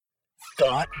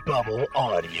Thought Bubble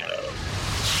Audio.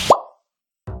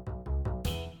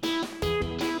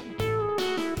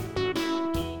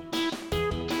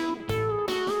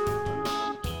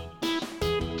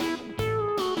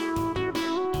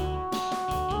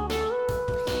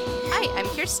 Hi, I'm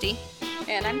Kirsty,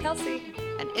 And I'm Kelsey.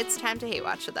 and it's time to hate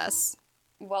watch with us.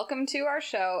 Welcome to our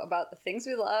show about the things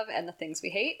we love and the things we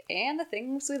hate and the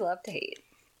things we love to hate.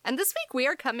 And this week we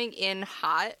are coming in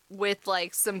hot with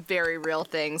like some very real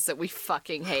things that we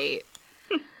fucking hate.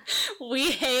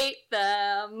 We hate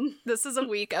them. This is a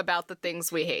week about the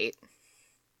things we hate,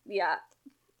 Yeah.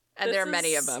 and there are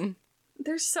many of them.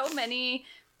 There's so many.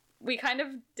 We kind of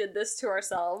did this to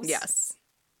ourselves. Yes.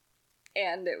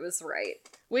 And it was right.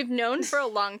 We've known for a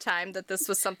long time that this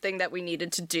was something that we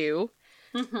needed to do.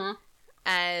 Mm-hmm.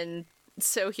 And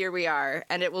so here we are,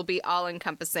 and it will be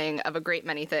all-encompassing of a great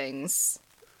many things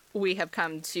we have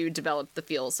come to develop the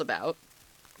feels about.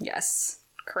 Yes.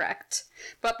 Correct.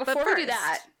 But before we do first-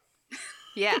 that,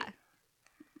 Yeah.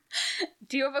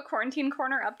 do you have a quarantine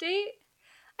corner update?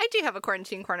 I do have a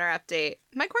quarantine corner update.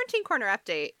 My quarantine corner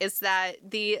update is that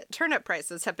the turnip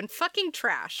prices have been fucking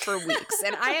trash for weeks,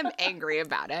 and I am angry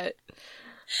about it.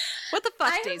 What the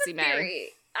fuck, Daisy May?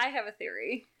 I have a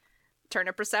theory.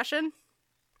 Turnip recession?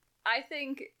 I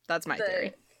think That's my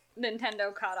theory.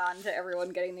 Nintendo caught on to everyone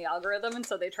getting the algorithm, and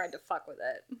so they tried to fuck with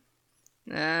it.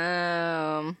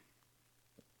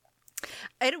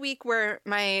 I had a week where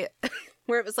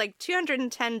where it was like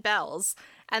 210 bells,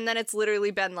 and then it's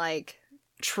literally been like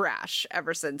trash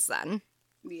ever since then.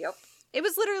 Yep. It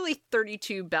was literally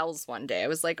 32 bells one day. I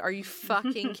was like, are you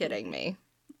fucking kidding me?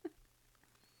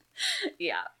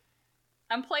 Yeah.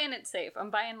 I'm playing it safe. I'm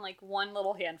buying like one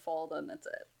little handful, then that's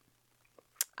it.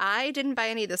 I didn't buy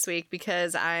any this week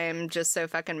because I'm just so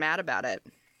fucking mad about it.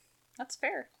 That's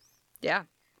fair. Yeah.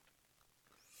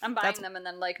 I'm buying them and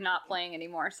then like not playing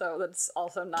anymore, so that's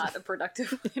also not a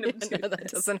productive way to do No, that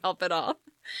this. doesn't help at all.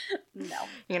 No.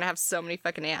 You're gonna have so many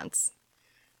fucking ants.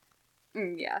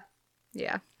 Yeah,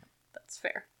 Yeah. that's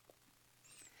fair.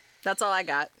 That's all I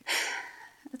got.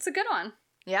 It's a good one.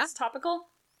 Yeah? It's topical,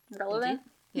 relevant.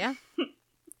 Yeah.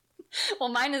 Well,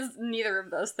 mine is neither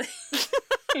of those things.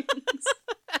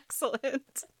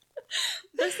 Excellent.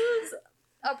 This is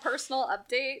a personal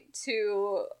update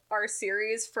to our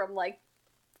series from like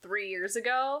 3 years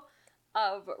ago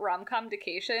of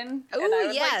Rom-Com-Decation. And I Ooh, would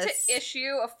like yes. to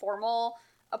issue a formal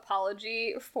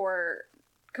apology for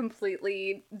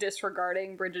completely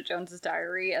disregarding Bridget Jones's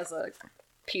Diary as a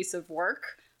piece of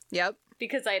work, Yep.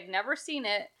 because I had never seen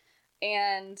it,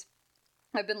 and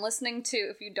I've been listening to,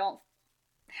 if you don't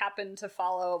happen to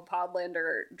follow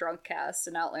Podlander Drunkcast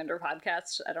and Outlander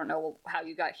podcast, I don't know how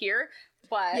you got here,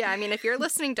 but Yeah, I mean, if you're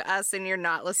listening to us and you're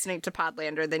not listening to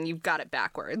Podlander, then you've got it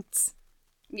backwards.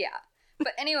 yeah.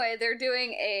 But anyway, they're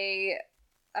doing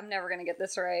I'm never gonna get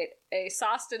this right, a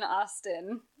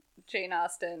Jane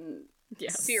Austen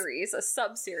Yes. series, a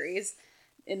sub-series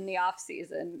in the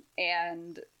off-season,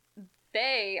 and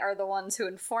they are the ones who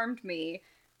informed me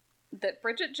that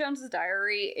Bridget Jones's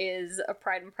Diary is a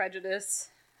Pride and Prejudice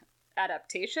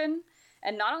adaptation,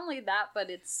 and not only that, but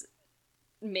it's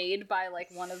made by like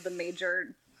one of the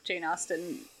major Jane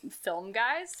Austen film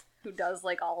guys who does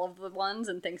like all of the ones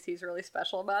and thinks he's really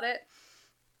special about it.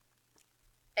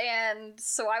 And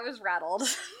so I was rattled.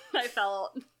 I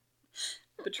felt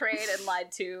betrayed and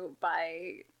lied to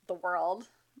by the world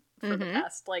for the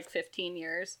past like 15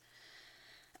 years.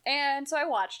 And so I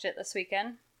watched it this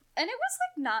weekend, and it was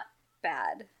like not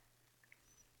bad.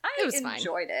 It was fine.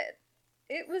 enjoyed it.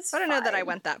 It was I don't know that I fine.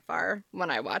 went that far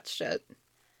when I watched it.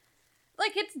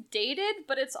 Like, it's dated,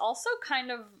 but it's also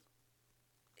kind of,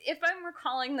 if I'm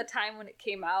recalling the time when it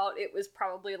came out, it was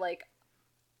probably like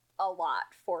a lot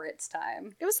for its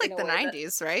time. It was like in a the way that-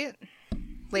 90s, right?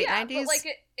 Late yeah, 90s? but like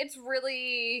it's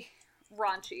really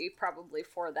raunchy probably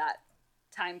for that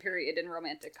time period in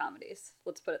romantic comedies.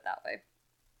 Let's put it that way.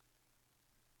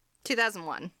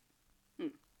 2001.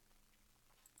 It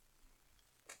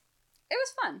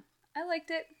was fun. I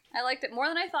liked it. I liked it more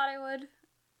than I thought I would.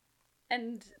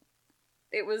 And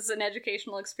it was an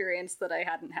educational experience that I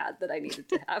hadn't had that I needed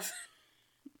to have.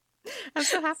 I'm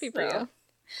so happy for So- you.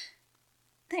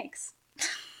 Thanks.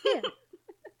 Yeah.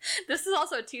 This is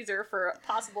also a teaser for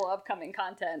possible upcoming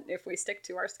content if we stick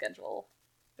to our schedule.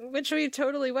 Which we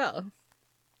totally will.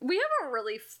 We have a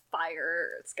really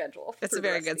fire schedule. It's through a the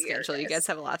very rest of good the year, schedule. You guys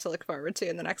have a lot to look forward to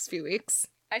in the next few weeks.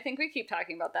 I think we keep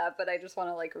talking about that, but I just want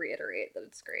to like reiterate that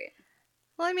it's great.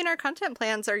 Well, I mean, our content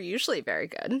plans are usually very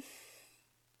good.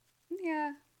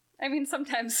 Yeah. I mean,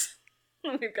 sometimes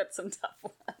we've got some tough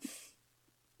ones.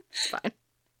 It's fine.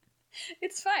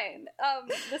 It's fine.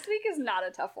 This week is not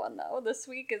a tough one, though. This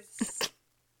week is...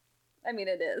 I mean,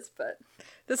 it is, but...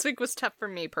 This week was tough for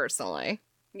me personally.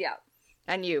 Yeah.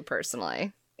 And you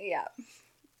personally. Yeah.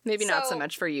 Maybe not so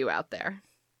much for you out there.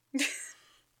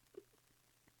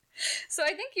 So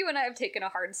I think you and I have taken a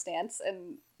hard stance,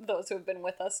 and those who have been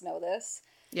with us know this.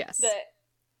 Yes. That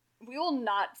we will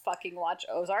not fucking watch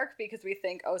Ozark because we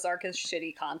think Ozark is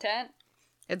shitty content.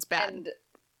 It's bad. And,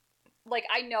 like,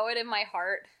 I know it in my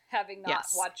heart, having not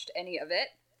watched any of it,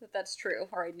 that that's true,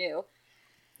 or I knew.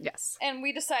 Yes. And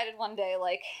we decided one day,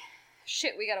 like,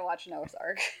 shit, we gotta watch an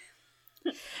Ozark.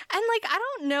 And, like, I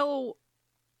don't know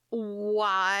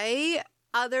why,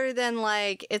 other than,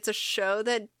 like, it's a show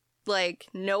that, like,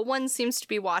 no one seems to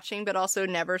be watching, but also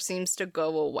never seems to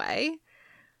go away.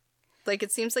 Like,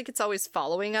 it seems like it's always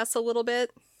following us a little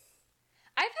bit.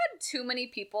 I've had too many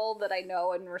people that I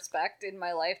know and respect in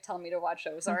my life tell me to watch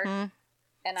Ozark, and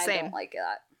I don't like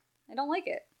that. I don't like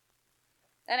it.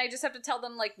 And I just have to tell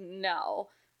them, like, no,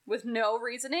 with no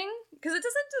reasoning, because it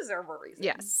doesn't deserve a reason.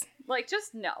 Yes. Like,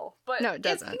 just no. But no, it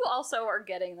doesn't. If you also are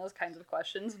getting those kinds of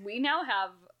questions, we now have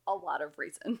a lot of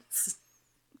reasons.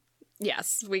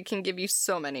 Yes, we can give you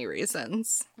so many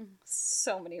reasons.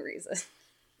 So many reasons.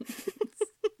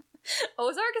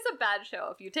 Ozark is a bad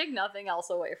show if you take nothing else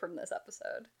away from this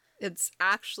episode. It's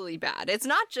actually bad. It's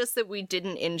not just that we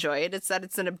didn't enjoy it, it's that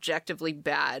it's an objectively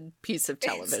bad piece of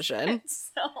television.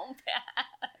 It's so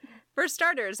bad. For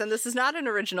starters, and this is not an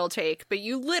original take, but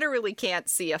you literally can't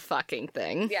see a fucking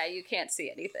thing. Yeah, you can't see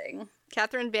anything.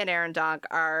 Catherine Van Arendonk,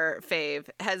 our fave,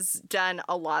 has done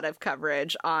a lot of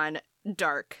coverage on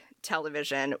dark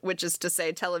television, which is to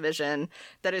say television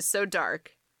that is so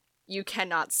dark you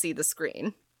cannot see the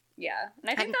screen. Yeah, and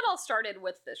I think that all started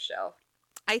with this show.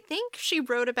 I think she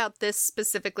wrote about this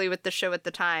specifically with the show at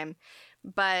the time,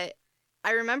 but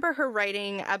I remember her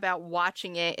writing about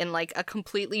watching it in, like, a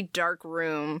completely dark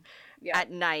room at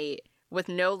night with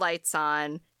no lights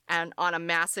on and on a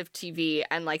massive TV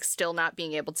and, like, still not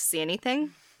being able to see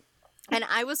anything. And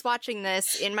I was watching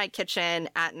this in my kitchen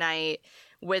at night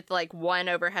with, like, one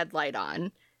overhead light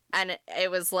on. And it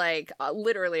was, like,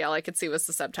 literally all I could see was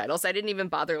the subtitles. I didn't even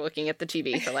bother looking at the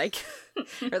TV for, like,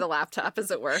 or the laptop, as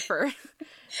it were, for,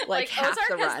 like half Ozark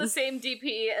the run. has the same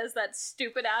DP as that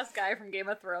stupid-ass guy from Game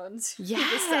of Thrones. Yes!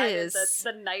 He decided that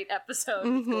the night episode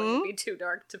was going to be too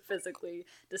dark to physically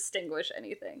distinguish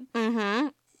anything.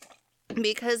 Mm-hmm.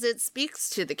 Because it speaks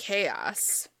to the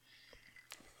chaos.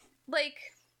 Like...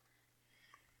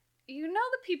 You know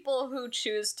the people who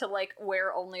choose to, like,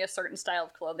 wear only a certain style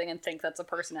of clothing and think that's a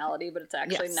personality, but it's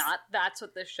actually not? That's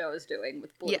what this show is doing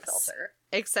with Blue Filter.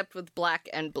 Except with black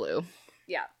and blue.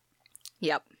 Yeah.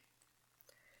 Yep.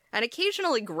 And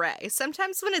occasionally gray.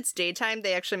 Sometimes when it's daytime,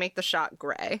 they actually make the shot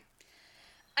gray.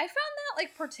 I found that,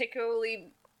 like,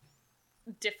 particularly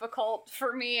difficult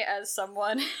for me as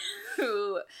someone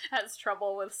who has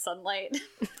trouble with sunlight,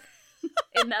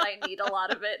 in that I need a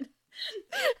lot of it.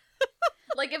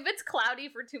 Like, if it's cloudy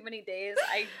for too many days,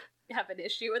 I have an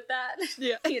issue with that.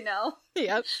 Yeah. You know?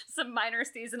 Yep. Some minor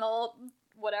seasonal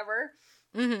whatever.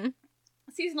 Mm-hmm.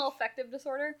 Seasonal affective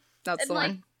disorder. That's the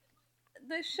one.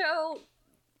 The show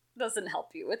doesn't help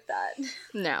you with that.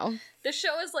 No. The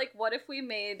show is like, what if we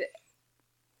made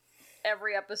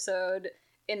every episode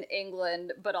in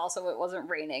England, but also it wasn't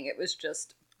raining, it was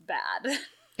just bad.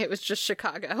 It was just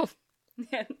Chicago.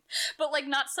 But, like,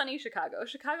 not sunny Chicago.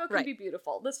 Chicago can be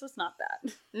beautiful. This was not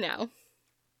that. No.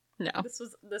 This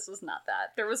was not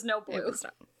that. There was no blue. It was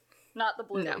not the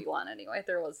blue that you want, anyway.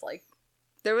 There was, like...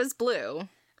 There was blue.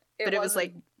 But it was,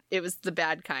 like, it was the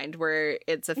bad kind, where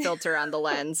it's a filter on the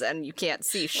lens and you can't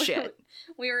see shit.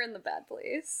 We were in the bad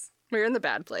place. We were in the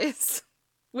bad place.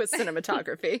 With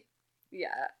cinematography.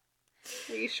 Yeah.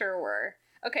 We sure were.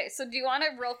 Okay, so do you want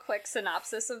a real quick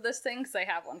synopsis of this thing? Because I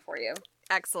have one for you.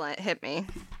 Excellent. Hit me.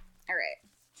 All right.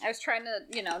 I was trying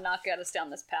to, not get us down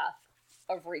this path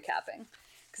of recapping.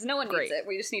 Because no one needs it.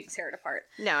 We just need to tear it apart.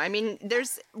 No, I mean,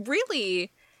 there's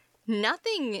really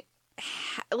nothing...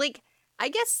 like, I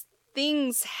guess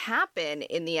things happen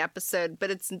in the episode,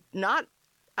 but it's not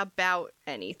about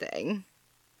anything.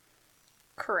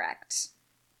 Correct.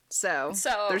 So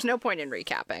there's no point in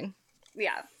recapping.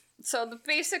 Yeah. So the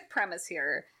basic premise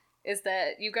here is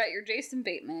that you got your Jason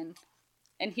Bateman,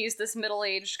 and he's this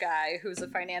middle-aged guy who's a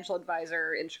financial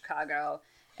advisor in Chicago,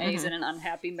 and he's in an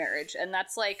unhappy marriage. And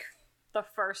that's, like, the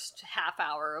first half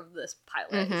hour of this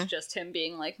pilot is just him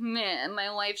being like, man,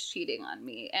 my wife's cheating on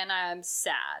me, and I'm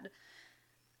sad,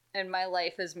 and my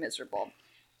life is miserable.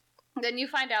 Then you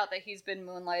find out that he's been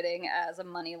moonlighting as a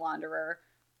money launderer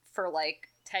for, like,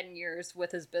 10 years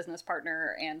with his business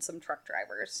partner and some truck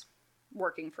drivers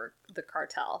working for the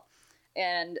cartel.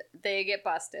 and they get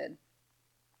busted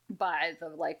by the,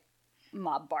 like,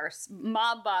 mob boss,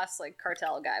 like,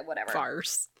 cartel guy, whatever.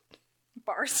 Farce.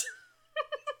 Bars.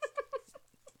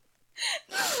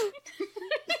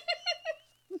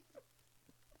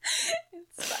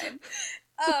 It's fine.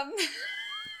 I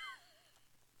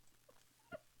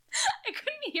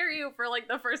couldn't hear you for like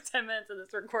the first 10 minutes of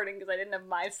this recording because I didn't have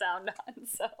my sound on,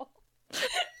 so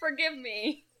forgive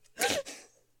me. Do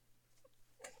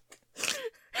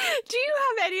you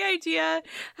have any idea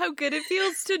how good it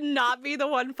feels to not be the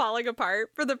one falling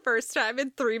apart for the first time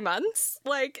in 3 months?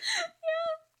 Like,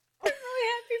 yeah, I'm really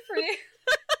happy for you.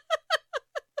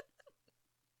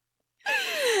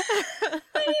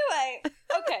 Anyway,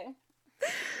 okay.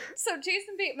 So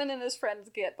Jason Bateman and his friends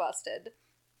get busted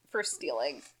for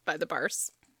stealing. by the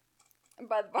bars.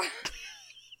 By the bar.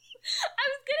 I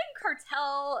was getting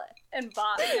cartel and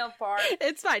bar.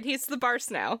 It's fine. He's the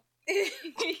bars now.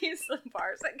 He's the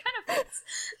bars. It kind of fits.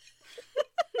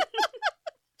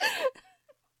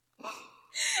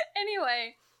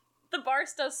 Anyway, the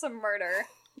Bars does some murder,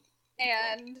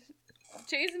 and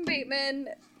Jason Bateman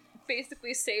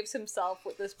basically saves himself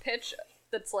with this pitch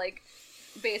that's like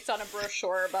based on a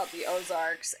brochure about the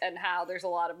Ozarks and how there's a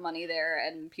lot of money there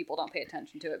and people don't pay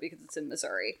attention to it because it's in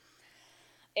Missouri.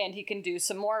 And he can do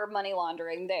some more money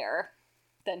laundering there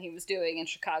than he was doing in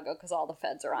Chicago because all the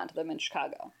feds are onto them in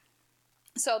Chicago.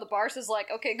 So the Bars is like,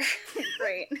 okay,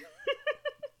 great.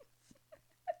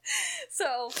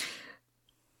 So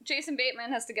Jason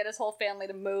Bateman has to get his whole family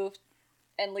to move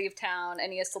and leave town,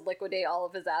 and he has to liquidate all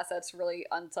of his assets really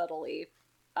unsubtly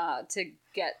to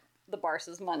get the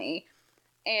Bars' money.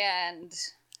 And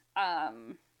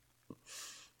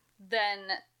then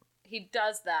he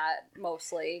does that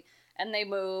mostly, and they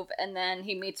move, and then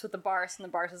he meets with the Bars, and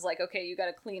the Bars is like, okay, you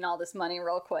gotta clean all this money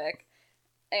real quick.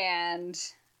 And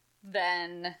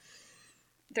then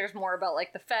there's more about,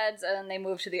 like, the feds, and then they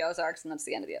move to the Ozarks, and that's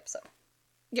the end of the episode.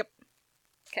 Yep.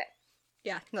 Okay.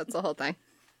 Yeah, that's the whole thing.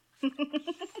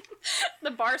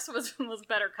 The Bars was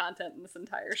better content in this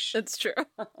entire show. It's true.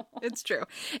 It's true.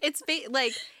 It's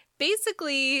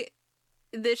basically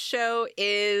this show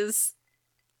is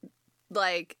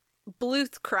like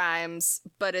Bluth Crimes,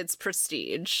 but it's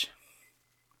Prestige.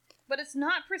 But it's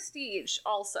not Prestige,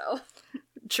 also.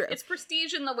 True. It's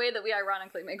Prestige in the way that we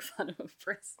ironically make fun of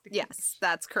Prestige. Yes,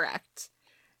 that's correct.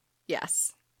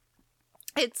 Yes.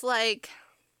 It's like...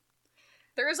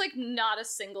 There is, like, not a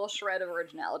single shred of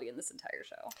originality in this entire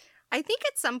show. I think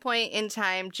at some point in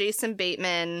time, Jason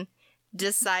Bateman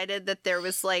decided that there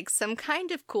was, like, some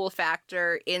kind of cool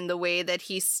factor in the way that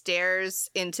he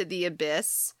stares into the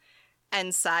abyss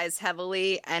and sighs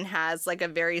heavily and has, like, a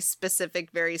very specific,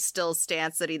 very still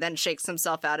stance that he then shakes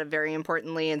himself out of very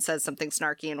importantly and says something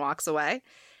snarky and walks away.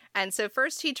 And so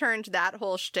first he turned that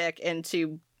whole shtick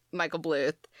into Michael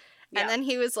Bluth. And then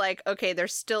he was like, okay,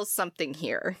 there's still something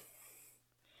here.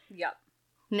 Yep.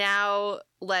 Now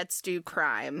let's do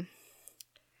crime.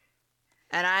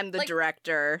 And I'm the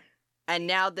director, and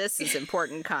now this is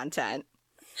important content.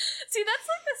 See, that's,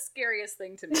 like, the scariest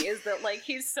thing to me, is that, like,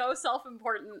 he's so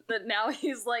self-important that now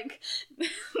he's, like,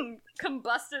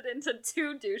 combusted into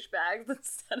two douchebags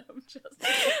instead of just...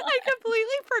 I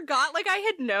completely forgot, like, I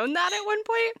had known that at one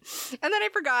point, and then I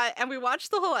forgot, and we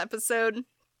watched the whole episode,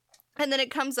 and then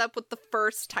it comes up with the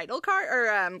first title card,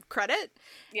 or, credit,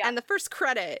 and the first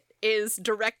credit is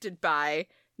directed by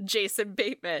Jason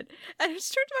Bateman. And I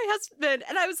just turned to my husband,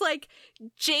 and I was like,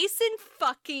 Jason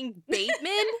fucking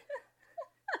Bateman?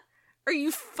 Are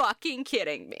you fucking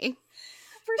kidding me?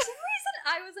 For some reason,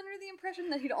 I was under the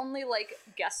impression that he'd only, like,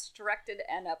 guest directed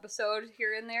an episode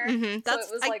here and there. Mm-hmm. So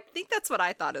it was, like... I think that's what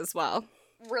I thought as well.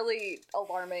 Really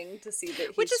alarming to see that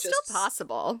he's Which is just... still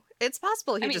possible. It's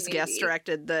possible he just guest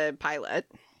directed the pilot.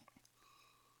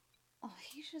 Oh,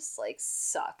 he just, like,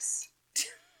 sucks.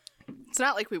 It's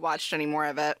not like we watched any more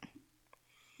of it.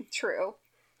 True.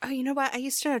 Oh, you know what? I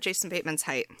used to know Jason Bateman's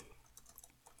height.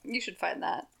 You should find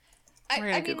that. We're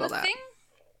gonna Google the that. thing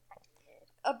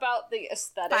about the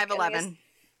aesthetic... 5'11".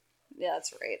 Yeah,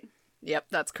 that's right. Yep,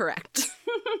 that's correct.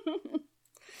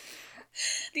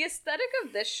 The aesthetic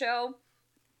of this show...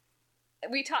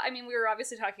 we were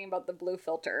obviously talking about the blue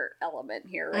filter element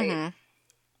here, right? Mm-hmm.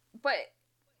 But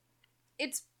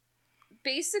it's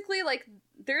basically, like,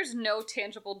 there's no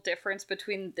tangible difference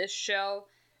between this show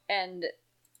and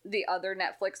the other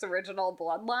Netflix original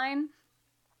Bloodline,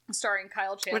 starring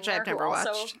Kyle Chandler, which I've never who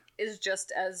also watched. Is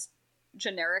just as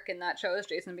generic in that show as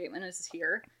Jason Bateman is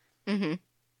here. Mm-hmm.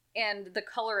 And the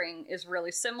coloring is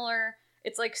really similar.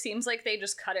 It's like, seems like they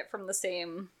just cut it from the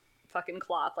same fucking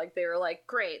cloth. Like, they were like,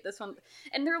 great, this one.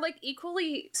 And they're, like,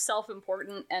 equally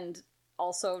self-important and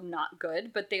also not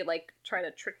good, but they like try to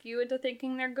trick you into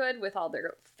thinking they're good with all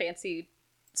their fancy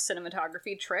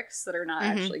cinematography tricks that are not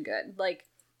actually good. Like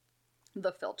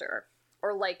The Filter,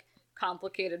 or like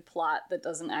complicated plot that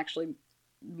doesn't actually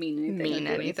mean anything,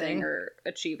 or do anything or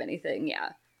achieve anything.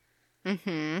 Yeah.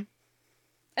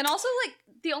 And also, like,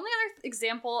 the only other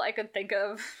example I could think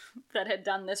of that had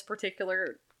done this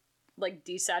particular, like,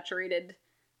 desaturated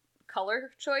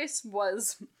color choice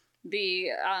was the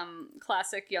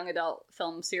classic young adult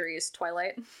film series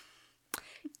Twilight.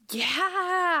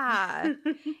 Yeah.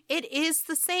 It is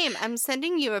the same. I'm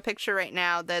sending you a picture right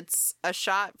now that's a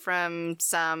shot from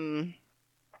some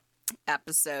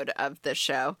episode of the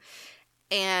show.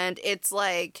 And it's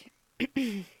like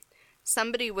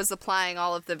somebody was applying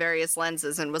all of the various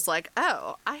lenses and was like,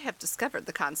 oh, I have discovered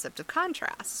the concept of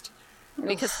contrast.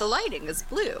 Because the lighting is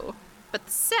blue, but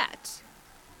the set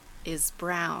is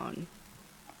brown.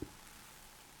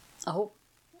 Oh.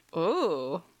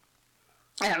 Ooh.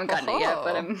 I haven't gotten it yet,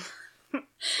 but I'm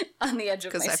on the edge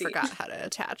of my seat. Because I forgot how to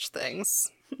attach things.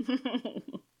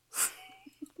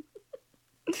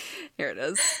 Here it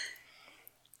is.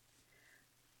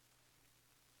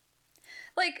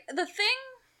 Like, the thing...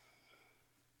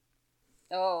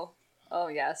 Oh,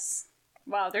 yes.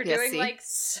 Wow, they're doing, like,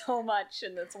 so much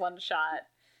in this one shot.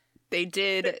 They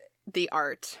did the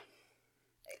art.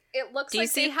 It looks Do like you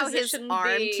see how his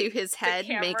arm to his head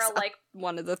camera, makes like,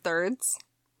 one of the thirds?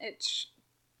 It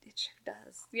sure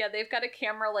does. Yeah, they've got a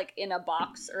camera, like, in a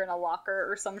box or in a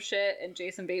locker or some shit, and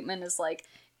Jason Bateman is, like,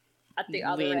 at the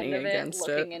other end of it,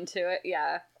 looking into it.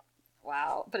 Yeah.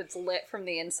 Wow. But it's lit from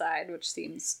the inside, which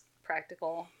seems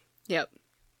practical. Yep.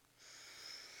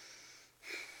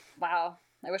 Wow.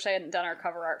 I wish I hadn't done our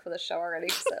cover art for the show already,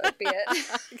 because that would be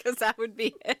it. Because that would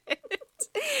be it.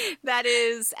 That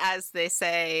is, as they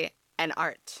say, an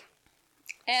art.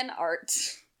 An art.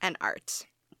 An art.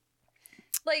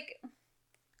 Like,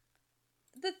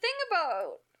 the thing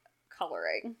about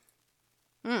coloring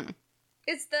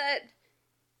is that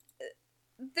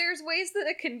there's ways that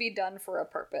it can be done for a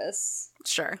purpose.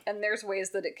 Sure. And there's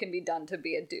ways that it can be done to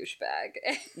be a douchebag.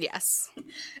 Yes.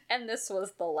 And this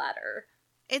was the latter.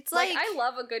 It's like... I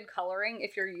love a good coloring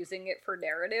if you're using it for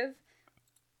narrative.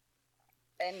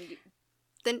 And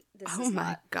then, oh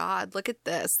my god, look at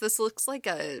this. This looks like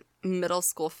a middle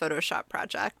school Photoshop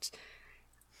project.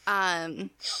 The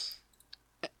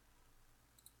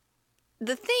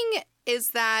thing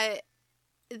is that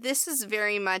this is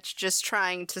very much just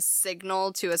trying to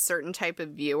signal to a certain type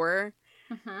of viewer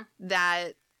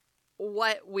that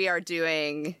what we are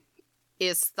doing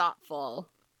is thoughtful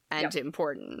and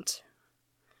important.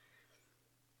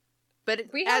 But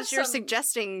as you're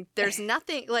suggesting, there's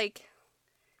nothing, like,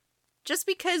 just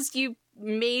because you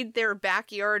made their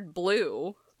backyard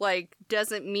blue, like,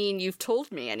 doesn't mean you've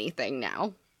told me anything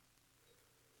now.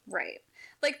 Right.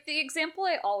 Like, the example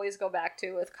I always go back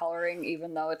to with coloring,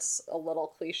 even though it's a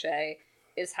little cliche,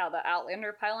 is how the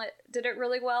Outlander pilot did it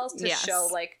really well, to show,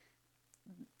 like,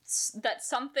 that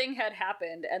something had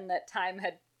happened and that time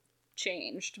had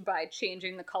changed by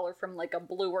changing the color from, like, a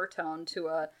bluer tone to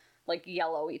a, like,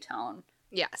 yellowy tone.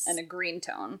 Yes. And a green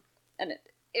tone. And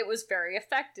it was very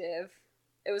effective.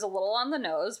 It was a little on the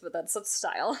nose, but that's its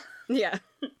style. Yeah.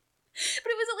 But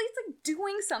it was at least, like,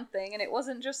 doing something, and it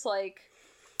wasn't just, like...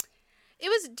 It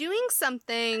was doing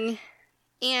something,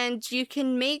 and you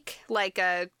can make, like,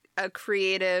 a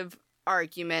creative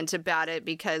argument about it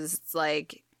because it's,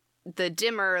 like, the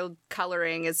dimmer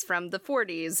coloring is from the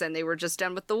 40s, and they were just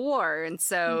done with the war, and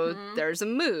so there's a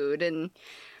mood, and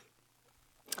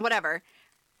whatever.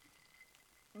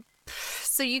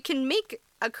 So you can make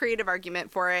a creative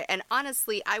argument for it, and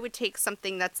honestly, I would take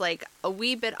something that's, like, a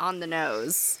wee bit on the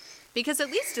nose, because at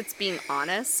least it's being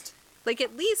honest. Like,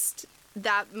 at least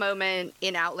that moment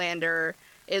in Outlander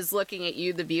is looking at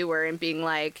you, the viewer, and being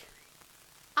like,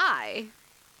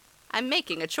 I'm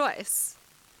making a choice.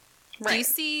 Right. Do you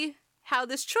see how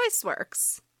this choice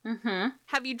works?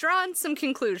 Have you drawn some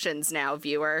conclusions now,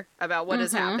 viewer, about what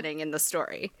is happening in the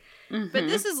story? But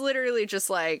this is literally just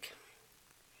like,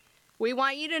 we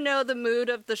want you to know the mood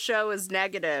of the show is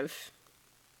negative.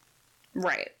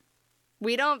 Right.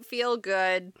 We don't feel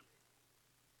good.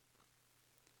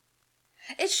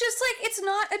 It's just, like, it's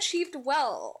not achieved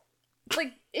well.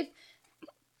 Like, if...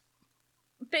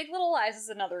 Big Little Lies is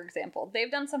another example.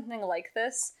 They've done something like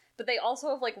this, but they also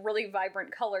have, like, really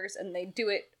vibrant colors, and they do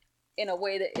it in a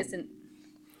way that isn't...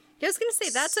 I was gonna say,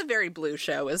 that's a very blue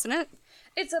show, isn't it?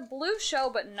 It's a blue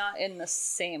show, but not in the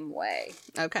same way.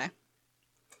 Okay.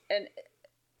 And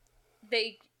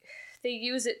they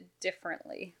use it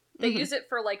differently. They use it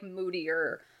for, like,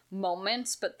 moodier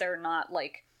moments, but they're not,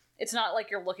 like... It's not like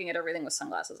you're looking at everything with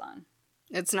sunglasses on.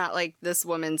 It's not like this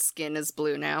woman's skin is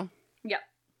blue now. Yep.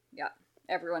 Yep.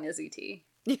 Everyone is ET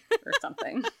or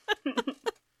something.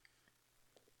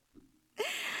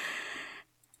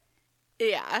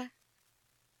 Yeah.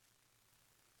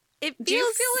 It feels... Do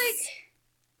you feel like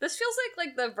this feels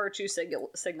like the virtue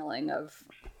signaling of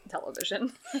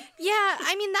television? Yeah,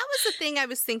 I mean, that was the thing I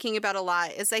was thinking about a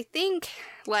lot, is I think,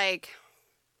 like...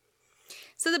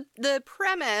 So the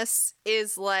premise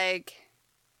is, like,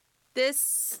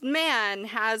 this man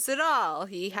has it all.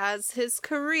 He has his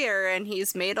career, and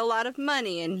he's made a lot of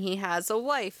money, and he has a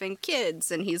wife and kids,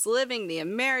 and he's living the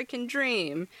American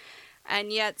dream.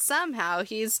 And yet somehow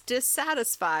he's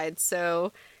dissatisfied,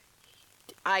 so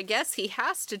I guess he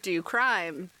has to do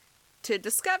crime to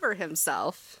discover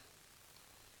himself.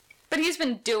 But he's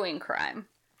been doing crime.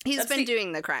 He's been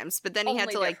doing the crimes, but then he had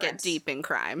to, like, get deep in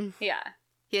crime. Yeah.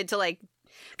 He had to, like...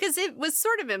 Because it was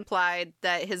sort of implied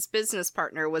that his business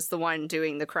partner was the one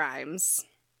doing the crimes.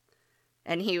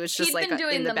 And he was just, like,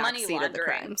 in the backseat of the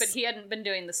crimes. But he hadn't been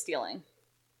doing the stealing.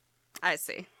 I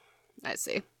see.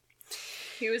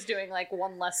 He was doing, like,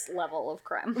 one less level of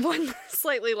crime. One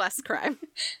slightly less crime.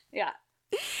 Yeah.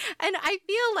 And I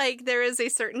feel like there is a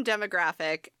certain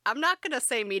demographic, I'm not going to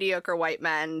say mediocre white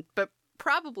men, but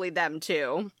probably them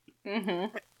too,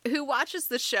 who watches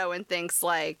the show and thinks,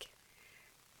 like,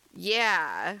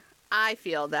 yeah, I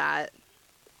feel that.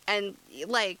 And,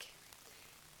 like,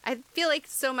 I feel like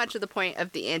so much of the point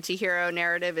of the anti-hero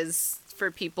narrative is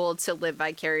for people to live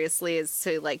vicariously as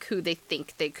to, like, who they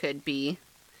think they could be.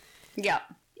 Yeah.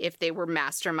 If they were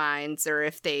masterminds, or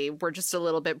if they were just a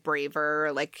little bit braver,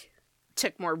 or, like,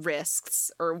 took more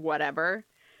risks, or whatever.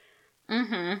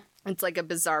 It's like a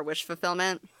bizarre wish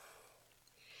fulfillment.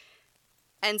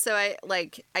 And so I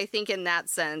think in that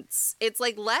sense, it's,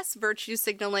 like, less virtue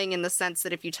signaling in the sense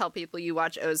that if you tell people you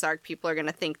watch Ozark, people are going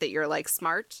to think that you're, like,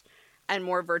 smart, and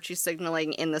more virtue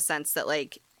signaling in the sense that,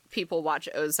 like, people watch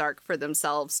Ozark for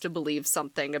themselves to believe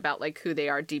something about, like, who they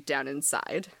are deep down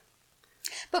inside.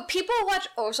 But people watch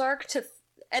Ozark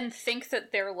and think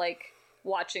that they're, like,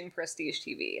 watching prestige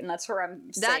TV, and that's where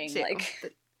I'm saying,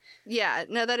 like... Yeah,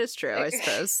 no, that is true, I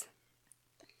suppose.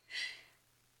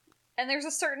 And there's a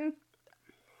certain...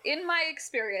 In my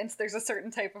experience, there's a certain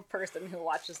type of person who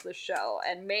watches this show,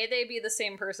 and may they be the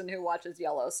same person who watches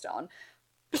Yellowstone?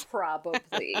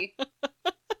 Probably.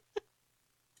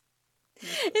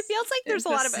 It feels like there's a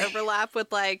lot of overlap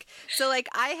with, like... So, like,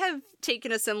 I have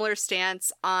taken a similar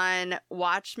stance on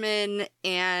Watchmen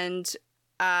and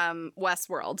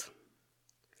Westworld.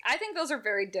 I think those are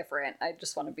very different. I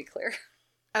just want to be clear.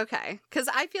 Okay, because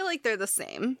I feel like they're the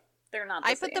same. They're not the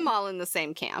same. I put them all in the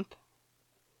same camp.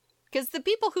 Because the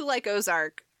people who like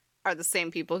Ozark are the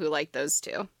same people who like those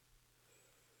two.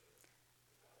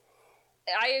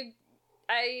 I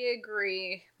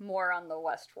agree more on the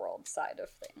Westworld side of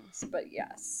things, but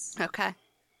yes. Okay.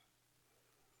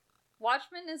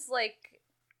 Watchmen is, like,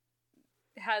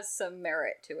 has some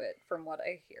merit to it from what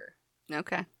I hear.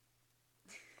 Okay.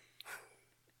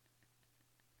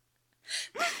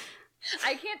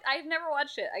 I've never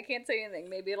watched it. I can't say anything.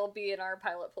 Maybe it'll be in our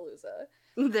Pilot Palooza.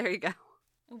 There you go.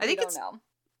 I think don't know.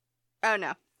 Oh,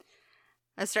 no.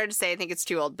 I started to say I think it's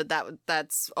too old, but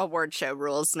that's award show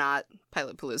rules, not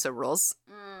Pilot Palooza rules.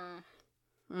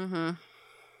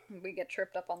 We get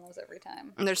tripped up on those every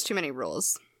time. And there's too many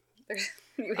rules.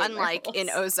 Unlike in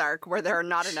Ozark, where there are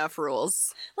not enough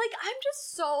rules. Like, I'm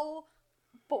just so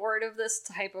bored of this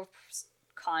type of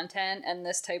content and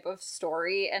this type of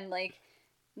story, and, like,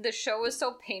 the show is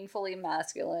so painfully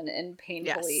masculine and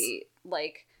painfully,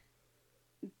 like,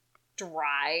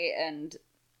 dry and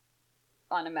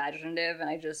unimaginative, and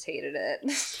I just hated it.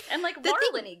 And, like, Laura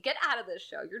Linney, get out of this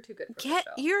show. You're too good for this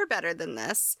show. You're better than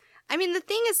this. I mean, the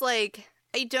thing is, like,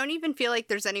 I don't even feel like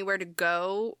there's anywhere to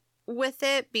go with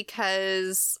it,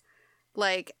 because,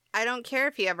 like, I don't care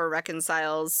if he ever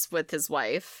reconciles with his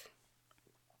wife.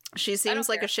 She seems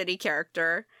like a shitty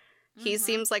character. He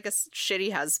seems like a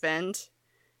shitty husband.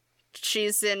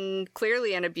 She's in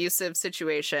clearly an abusive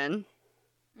situation.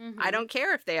 I don't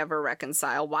care if they ever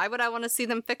reconcile. Why would I want to see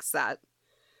them fix that?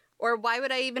 Or why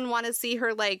would I even want to see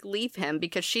her, like, leave him?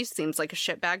 Because she seems like a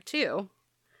shitbag, too.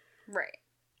 Right.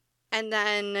 And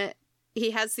then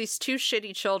he has these two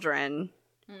shitty children.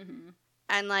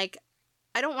 And, like,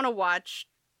 I don't want to watch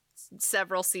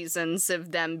several seasons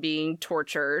of them being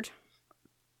tortured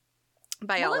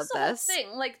by all of this. That's the whole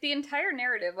thing. Like, the entire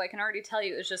narrative, I can already tell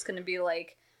you, is just going to be,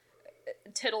 like,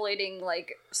 titillating,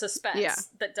 like, suspense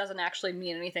that doesn't actually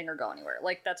mean anything or go anywhere.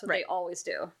 Like, that's what they always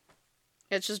do.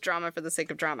 It's just drama for the sake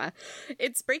of drama.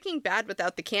 It's Breaking Bad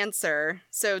without the cancer,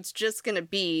 so it's just gonna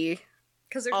be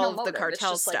because there's all no of the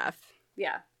cartel stuff.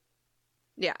 Like,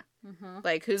 yeah. Mm-hmm.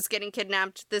 Like, who's getting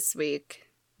kidnapped this week?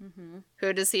 Mm-hmm.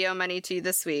 Who does he owe money to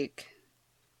this week?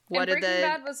 What and did Breaking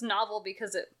Bad was novel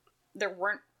because there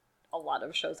weren't a lot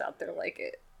of shows out there like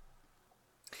it.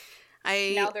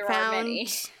 Now there are many.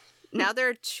 Now there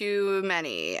are too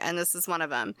many, and this is one of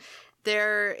them.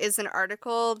 There is an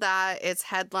article that is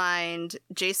headlined,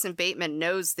 Jason Bateman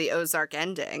knows the Ozark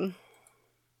ending.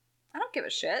 I don't give a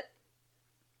shit.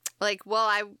 Like, well,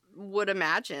 I would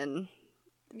imagine,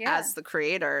 as the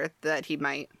creator, that he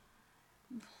might.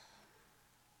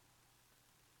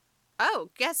 Oh,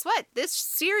 guess what? This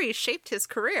series shaped his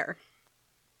career.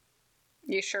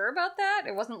 You sure about that?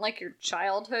 It wasn't like your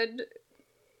childhood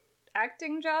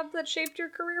acting job that shaped your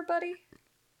career, buddy?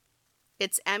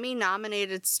 Its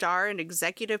Emmy-nominated star and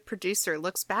executive producer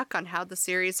looks back on how the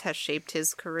series has shaped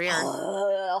his career.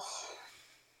 I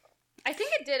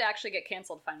think it did actually get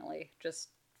canceled finally, just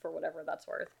for whatever that's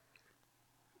worth.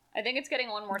 I think it's getting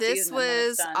one more This season.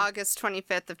 This was August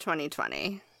 25th of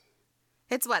 2020.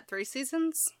 It's what, 3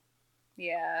 seasons?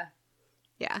 Yeah.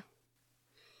 Yeah.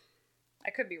 I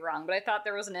could be wrong, but I thought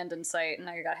there was an end in sight, and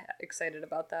I got excited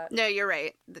about that. No, you're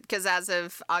right. Because as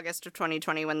of August of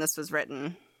 2020, when this was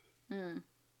written,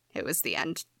 it was the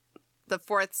end. The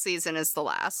 4th season is the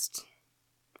last.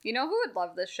 You know who would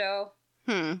love this show?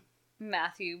 Hmm.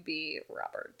 Matthew B.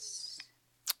 Roberts.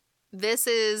 This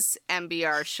is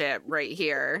MBR shit right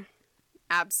here.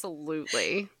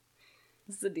 Absolutely.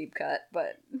 This is a deep cut,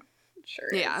 but sure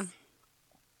is. Yeah.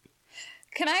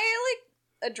 Can I,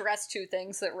 address 2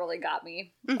 things that really got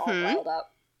me all riled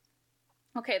up?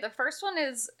 Okay, the first one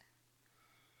is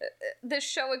this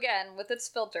show, again, with its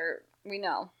filter, we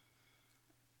know.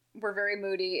 We're very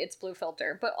moody, it's blue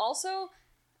filter. But also,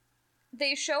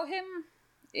 they show him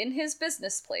in his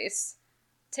business place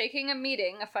taking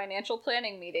a financial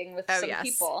planning meeting with some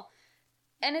people.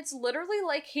 And it's literally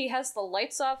like he has the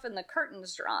lights off and the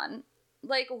curtains drawn.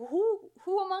 Like,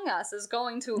 who among us is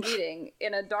going to a meeting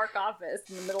in a dark office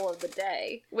in the middle of the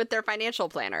day? With their financial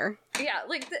planner. Yeah,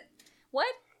 what?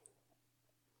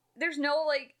 There's no,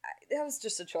 that was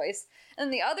just a choice.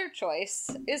 And the other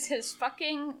choice is his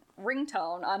fucking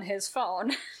ringtone on his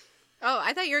phone. Oh,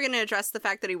 I thought you were going to address the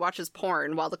fact that he watches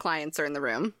porn while the clients are in the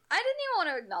room. I didn't even want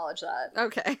to acknowledge that.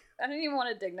 Okay. I didn't even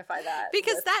want to dignify that.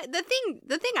 Because the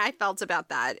thing I felt about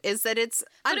that is that it's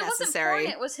unnecessary.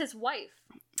 But it wasn't porn, it was his wife.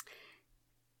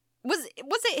 Was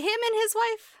it him and his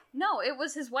wife? No, it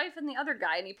was his wife and the other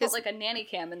guy, and he put a nanny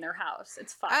cam in their house.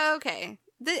 It's fine. Okay.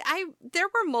 There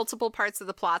were multiple parts of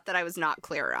the plot that I was not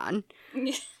clear on.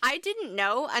 I didn't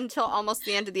know until almost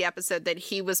the end of the episode that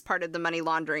he was part of the money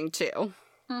laundering too.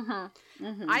 Mm-hmm.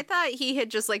 Mm-hmm. I thought he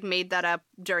had just made that up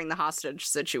during the hostage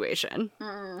situation.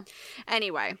 Mm.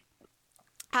 Anyway,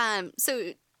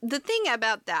 so the thing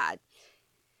about that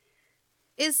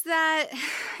is that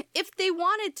if they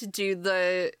wanted to do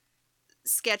the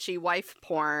sketchy wife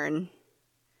porn,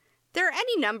 there are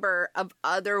any number of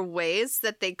other ways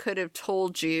that they could have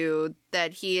told you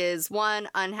that he is, 1,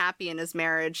 unhappy in his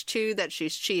marriage, 2, that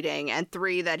she's cheating, and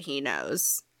 3, that he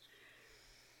knows.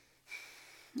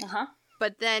 Uh-huh.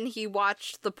 But then he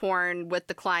watched the porn with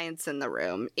the clients in the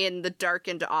room, in the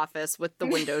darkened office with the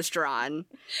windows drawn.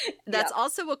 That's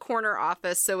also a corner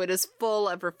office, so it is full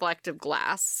of reflective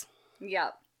glass.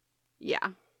 Yep. Yeah.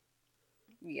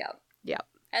 Yep. Yep.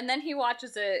 And then he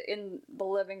watches it in the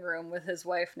living room with his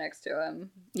wife next to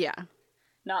him. Yeah.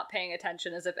 Not paying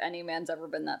attention as if any man's ever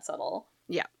been that subtle.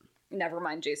 Yeah. Never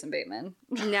mind Jason Bateman.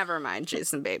 Never mind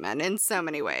Jason Bateman in so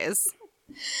many ways.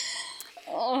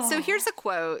 Oh. So here's a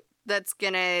quote that's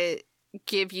gonna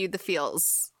give you the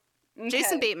feels. Okay.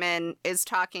 Jason Bateman is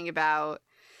talking about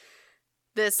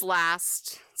this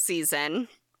last season,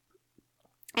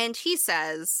 and he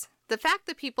says, "The fact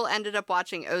that people ended up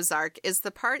watching Ozark is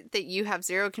the part that you have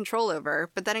zero control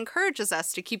over, but that encourages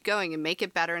us to keep going and make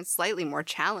it better and slightly more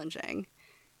challenging.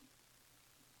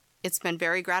 It's been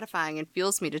very gratifying and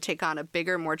fuels me to take on a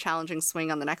bigger, more challenging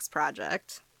swing on the next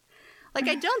project."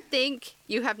 I don't think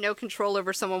you have no control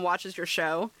over someone watches your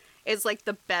show is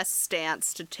the best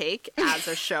stance to take as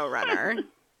a showrunner.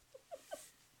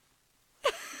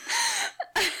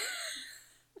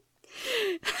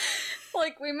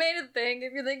 We made a thing.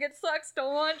 If you think it sucks,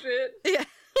 don't watch it. Yeah.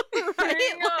 There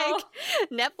you go.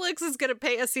 Netflix is gonna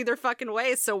pay us either fucking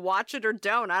way, so watch it or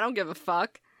don't. I don't give a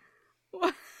fuck.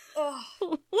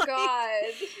 Oh,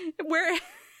 God. Where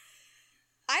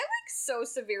I so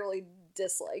severely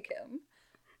dislike him.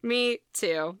 Me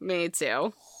too.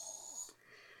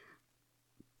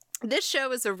 This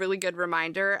show is a really good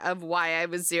reminder of why I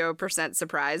was 0%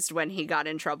 surprised when he got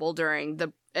in trouble during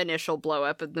the initial blow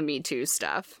up of the Me Too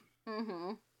stuff.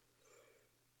 Mm-hmm.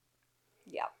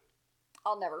 Yeah.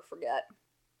 I'll never forget.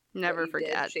 Never what you did,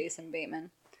 forget. Jason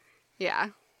Bateman. Yeah.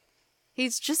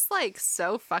 He's just, like,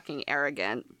 so fucking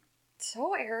arrogant.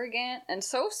 So arrogant and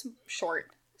so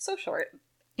short. So short.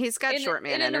 He's got short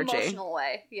man energy. In an emotional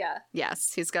way, yeah.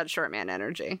 Yes, he's got short man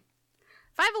energy.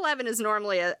 5'11" is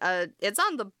normally it's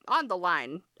on the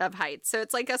line of height, so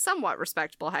it's like a somewhat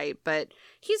respectable height, but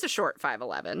he's a short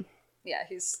 5'11". Yeah,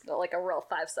 he's like a real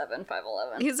 5'7",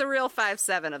 5'11". He's a real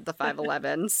 5'7" of the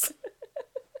 5'11s.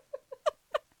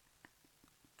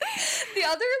 The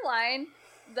other line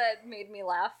that made me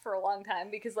laugh for a long time,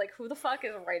 because, like, who the fuck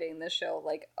is writing this show?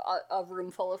 Like, a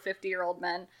room full of 50-year-old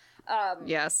men.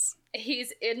 Yes.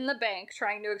 He's in the bank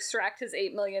trying to extract his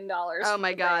 $8 million. Oh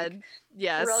my god. Bank.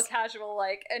 Yes. Real casual,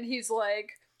 like, and he's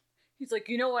like,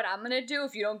 you know what I'm gonna do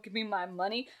if you don't give me my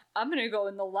money? I'm gonna go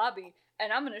in the lobby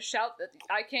and I'm gonna shout that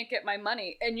I can't get my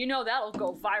money, and you know that'll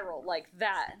go viral like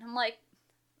that. And I'm like,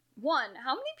 one,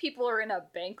 how many people are in a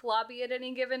bank lobby at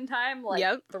any given time? Like,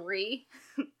 Yep. 3?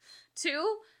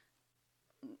 2?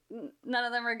 None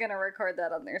of them are gonna record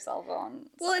that on their cell phone.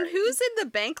 Well, and Sorry. who's in the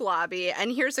bank lobby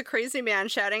and here's a crazy man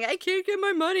shouting, "I can't get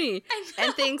my money,"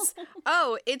 and thinks,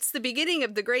 "Oh, it's the beginning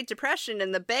of the Great Depression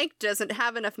and the bank doesn't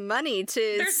have enough money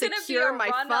to There's gonna be secure a my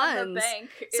run on the funds, bank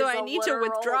so is I a need to literal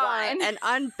withdraw line." and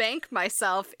unbank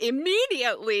myself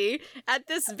immediately at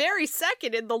this very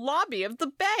second in the lobby of the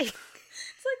bank."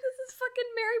 It's like, this is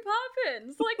fucking Mary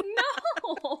Poppins. Like,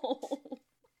 no.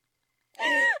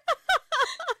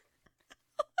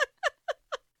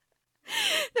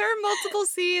 There are multiple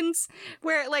scenes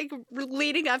where, like,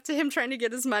 leading up to him trying to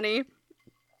get his money,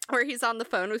 where he's on the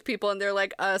phone with people and they're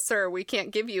like, sir, we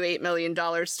can't give you $8 million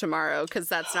tomorrow because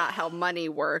that's not how money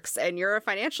works. And you're a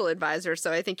financial advisor,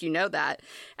 so I think you know that.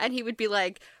 And he would be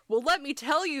like, well, let me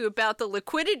tell you about the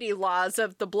liquidity laws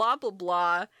of the blah, blah,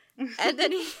 blah. And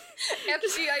then he...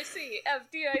 FDIC.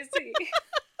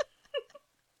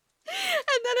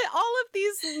 And then all of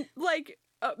these, like,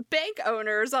 bank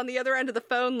owners on the other end of the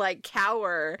phone, like,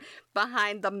 cower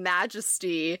behind the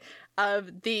majesty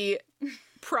of the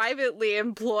privately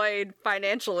employed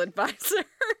financial advisor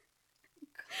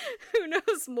who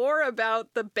knows more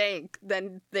about the bank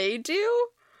than they do.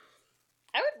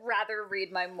 I would rather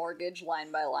read my mortgage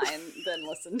line by line than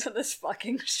listen to this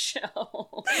fucking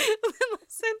show.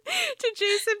 Listen to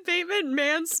Jason Bateman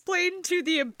mansplain to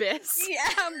the abyss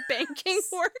how banking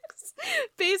works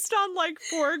based on, like,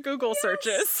 4 Google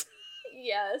searches.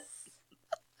 Yes.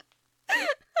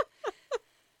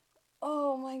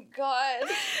 Oh my god.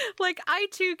 Like, I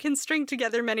too can string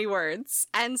together many words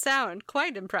and sound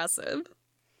quite impressive.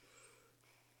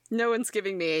 No one's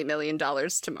giving me $8 million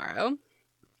tomorrow.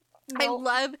 I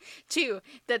love, too,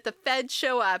 that the feds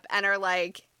show up and are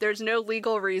like, there's no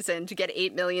legal reason to get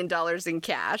 $8 million in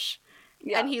cash.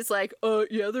 Yeah. And he's like,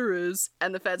 yeah, there is.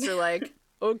 And the feds are like,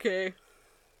 okay.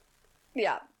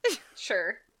 Yeah,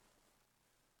 sure.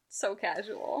 So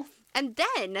casual. And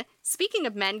then, speaking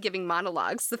of men giving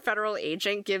monologues, the federal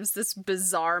agent gives this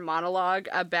bizarre monologue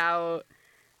about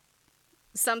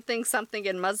something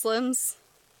in Muslims.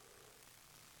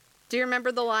 Do you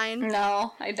remember the line?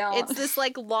 No, I don't. It's this,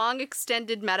 like, long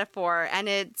extended metaphor, and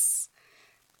it's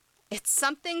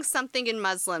something in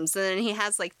Muslims, and then he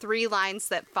has, like, 3 lines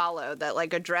that follow that,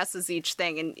 like, addresses each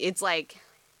thing, and it's like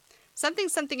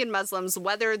something in Muslims,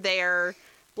 whether they're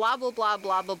blah blah blah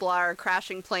blah blah blah or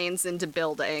crashing planes into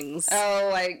buildings.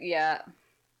 Oh, yeah.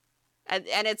 And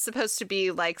it's supposed to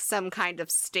be, like, some kind of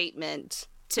statement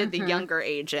to the younger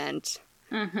agent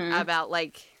about,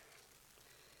 like,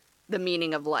 the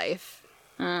meaning of life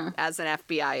as an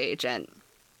FBI agent.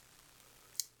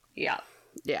 Yeah.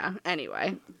 Yeah,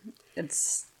 anyway.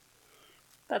 That's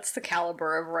the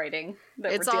caliber of writing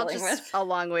that It's we're all dealing just with. a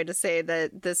long way to say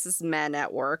that this is men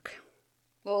at work.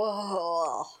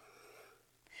 Oh.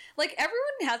 Like,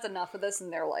 everyone has enough of this in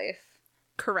their life.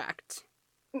 Correct.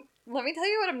 Let me tell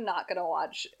you what I'm not gonna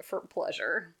watch for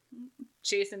pleasure.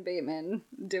 Jason Bateman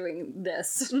doing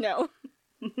this. No.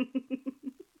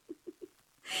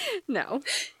 No.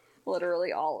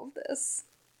 Literally all of this.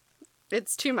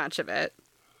 It's too much of it.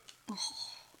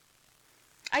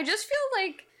 I just feel,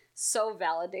 like, so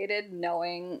validated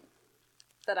knowing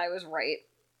that I was right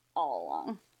all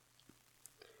along.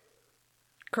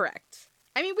 Correct.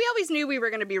 I mean, we always knew we were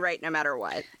going to be right no matter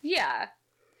what. Yeah.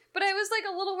 But I was, like,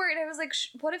 a little worried. I was like,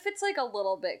 what if it's, like, a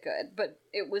little bit good? But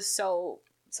it was so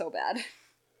bad.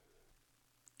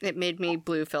 It made me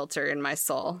blue filter in my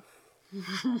soul.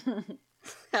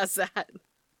 How's that?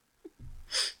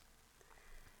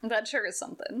 That sure is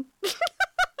something.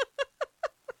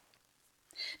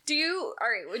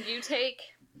 Alright, would you take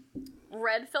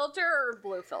red filter or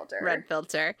blue filter? Red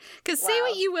filter. Because say Wow.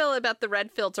 what you will about the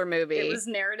red filter movie. It was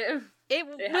narrative.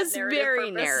 It had was narrative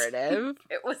very purpose. narrative.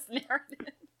 It was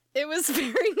narrative. It was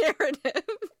very narrative.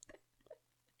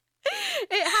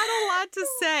 It had a lot to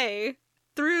say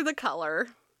through the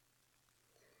color.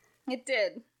 It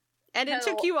did. And it Had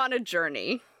took you on a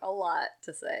journey. A lot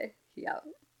to say. Yeah.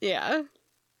 Yeah.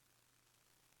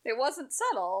 It wasn't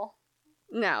subtle,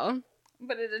 No.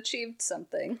 but it achieved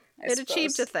something. It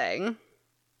achieved a thing.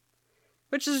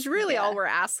 Which is really all we're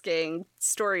asking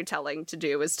storytelling to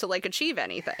do, is to, like, achieve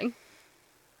anything.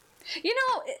 You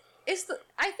know,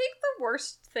 I think the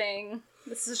worst thing,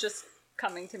 this is just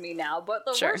coming to me now, but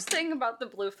the worst thing about the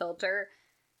blue filter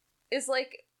is,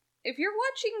 like, if you're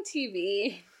watching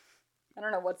TV, I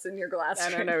don't know what's in your glass.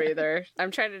 I don't know either.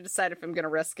 I'm trying to decide if I'm going to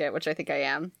risk it, which I think I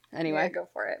am. Anyway. Yeah, go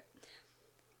for it.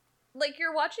 Like,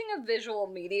 you're watching a visual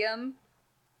medium,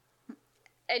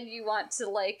 and you want to,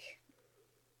 like,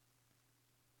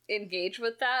 engage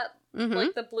with that. Mm-hmm.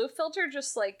 Like, the blue filter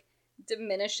just, like,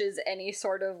 diminishes any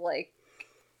sort of, like,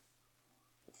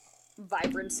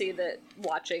 vibrancy that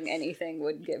watching anything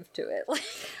would give to it. Like,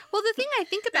 well, the thing I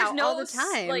think about all the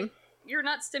time... Like, you're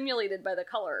not stimulated by the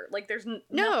color. Like, there's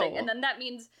nothing. And then that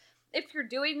means if you're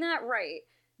doing that right,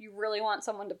 you really want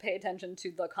someone to pay attention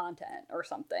to the content or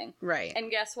something. Right. And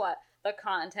guess what? The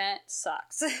content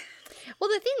sucks.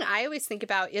 Well, the thing I always think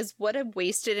about is what a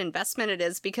wasted investment it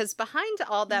is, because behind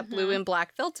all that blue and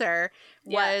black filter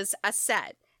was a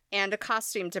set and a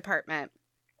costume department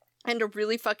and a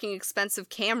really fucking expensive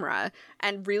camera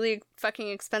and really fucking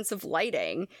expensive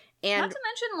lighting. And not to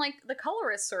mention, like, the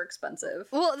colorists are expensive.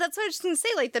 well, that's what I was just going to say.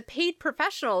 Like, the paid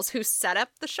professionals who set up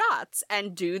the shots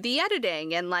and do the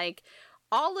editing and, like,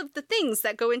 all of the things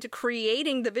that go into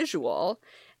creating the visual.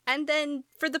 And then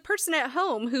for the person at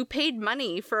home who paid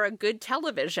money for a good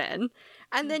television,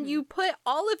 and then you put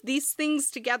all of these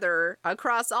things together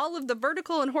across all of the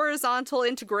vertical and horizontal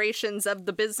integrations of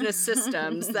the business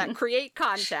systems that create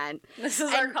content. This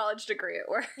is our college degree at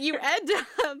work. You end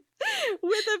up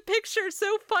with a picture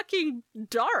so fucking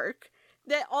dark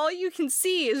that all you can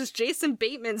see is Jason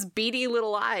Bateman's beady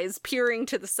little eyes peering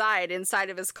to the side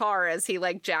inside of his car as he,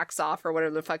 like, jacks off or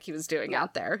whatever the fuck he was doing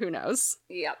out there. Who knows?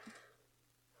 Yep.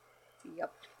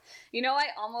 You know, I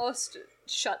almost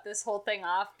shut this whole thing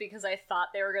off because I thought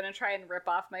they were going to try and rip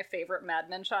off my favorite Mad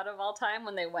Men shot of all time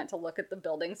when they went to look at the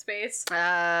building space.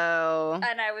 Oh.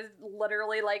 And I was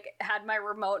literally, like, had my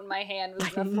remote in my hand, was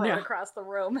going to throw it across the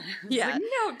room. Yeah. Like,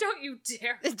 no, don't you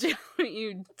dare. Don't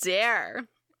you dare.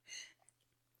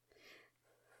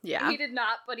 Yeah. He did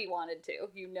not, but he wanted to.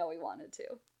 You know he wanted to.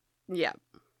 Yeah.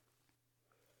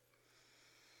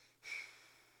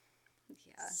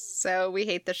 Yeah. So we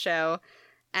hate the show,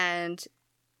 and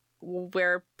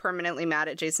we're permanently mad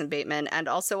at Jason Bateman and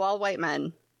also all white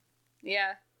men.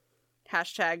 Yeah.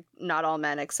 Hashtag not all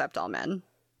men except all men.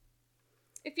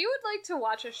 If you would like to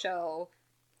watch a show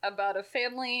about a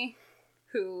family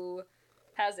who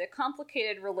has a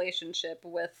complicated relationship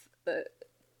with the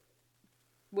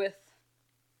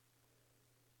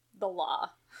law,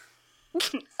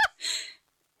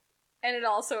 and it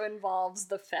also involves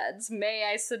the feds, may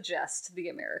I suggest The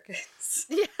Americans?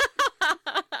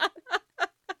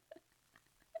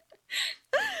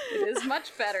 It is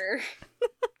much better.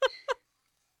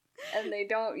 And they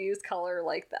don't use color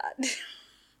like that.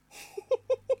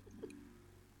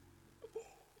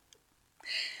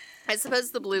 I suppose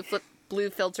the blue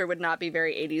filter would not be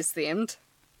very 80s themed.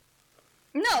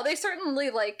 No, they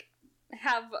certainly, like,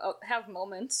 have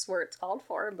moments where it's called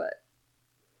for, but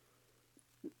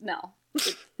no.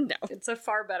 No. It's a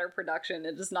far better production.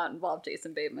 It does not involve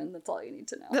Jason Bateman. That's all you need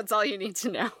to know. That's all you need to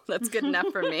know. That's good enough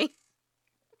for me.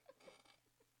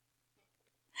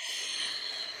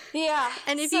 Yeah.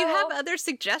 And if you have other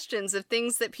suggestions of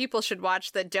things that people should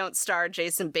watch that don't star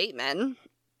Jason Bateman,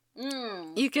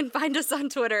 you can find us on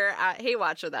Twitter at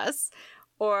HeyWatchWithUs,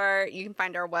 or you can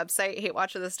find our website,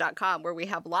 HateWatchWithUs.com, where we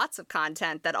have lots of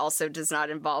content that also does not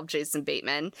involve Jason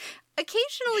Bateman.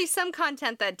 Occasionally some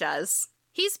content that does.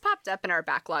 He's popped up in our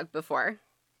backlog before.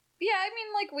 Yeah, I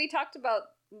mean, like, we talked about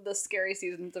the scary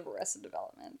seasons of Arrested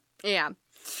Development. Yeah.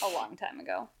 A long time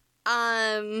ago.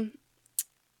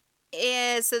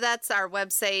 So that's our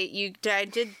website. I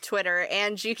did Twitter,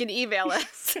 and you can email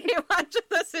us,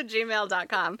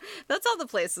 HeyWatchWithUs@gmail.com. That's all the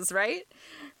places, right?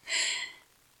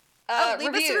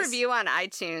 Leave us a review on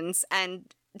iTunes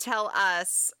and tell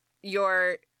us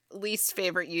your least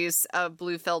favorite use of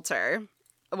blue filter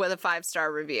with a 5-star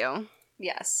review.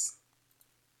 Yes.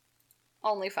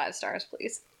 Only 5 stars,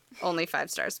 please. Only 5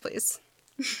 stars, please.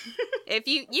 If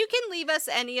you can leave us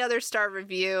any other star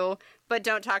review, but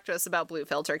don't talk to us about blue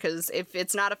filter, because if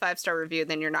it's not a 5-star review,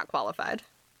 then you're not qualified.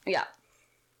 Yeah.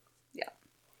 Yeah.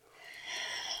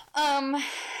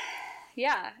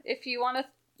 yeah, if you want to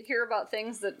hear about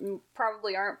things that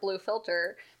probably aren't Blue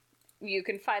Filter, you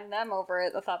can find them over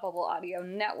at the Thought Bubble Audio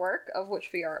Network, of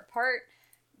which we are a part.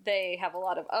 They have a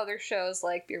lot of other shows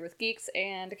like Beer with Geeks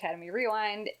and Academy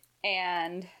Rewind,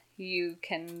 and you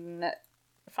can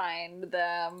find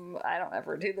them, I don't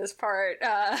ever do this part,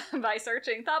 by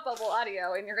searching Thought Bubble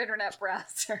Audio in your internet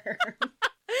browser.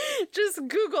 Just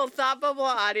Google Thought Bubble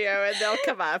Audio and they'll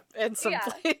come up in some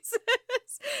places.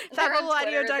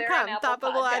 ThoughtBubbleAudio.com,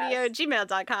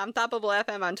 ThoughtBubbleAudio@gmail.com,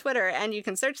 ThoughtBubbleFM on Twitter, and you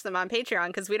can search them on Patreon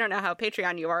because we don't know how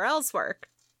Patreon URLs work.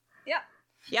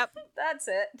 Yep. That's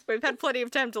it. We've had plenty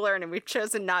of time to learn and we've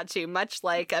chosen not to, much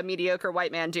like a mediocre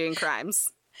white man doing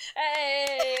crimes.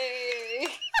 Hey!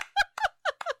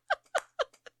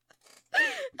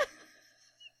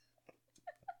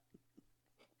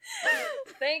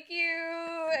 Thank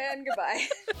you, and goodbye.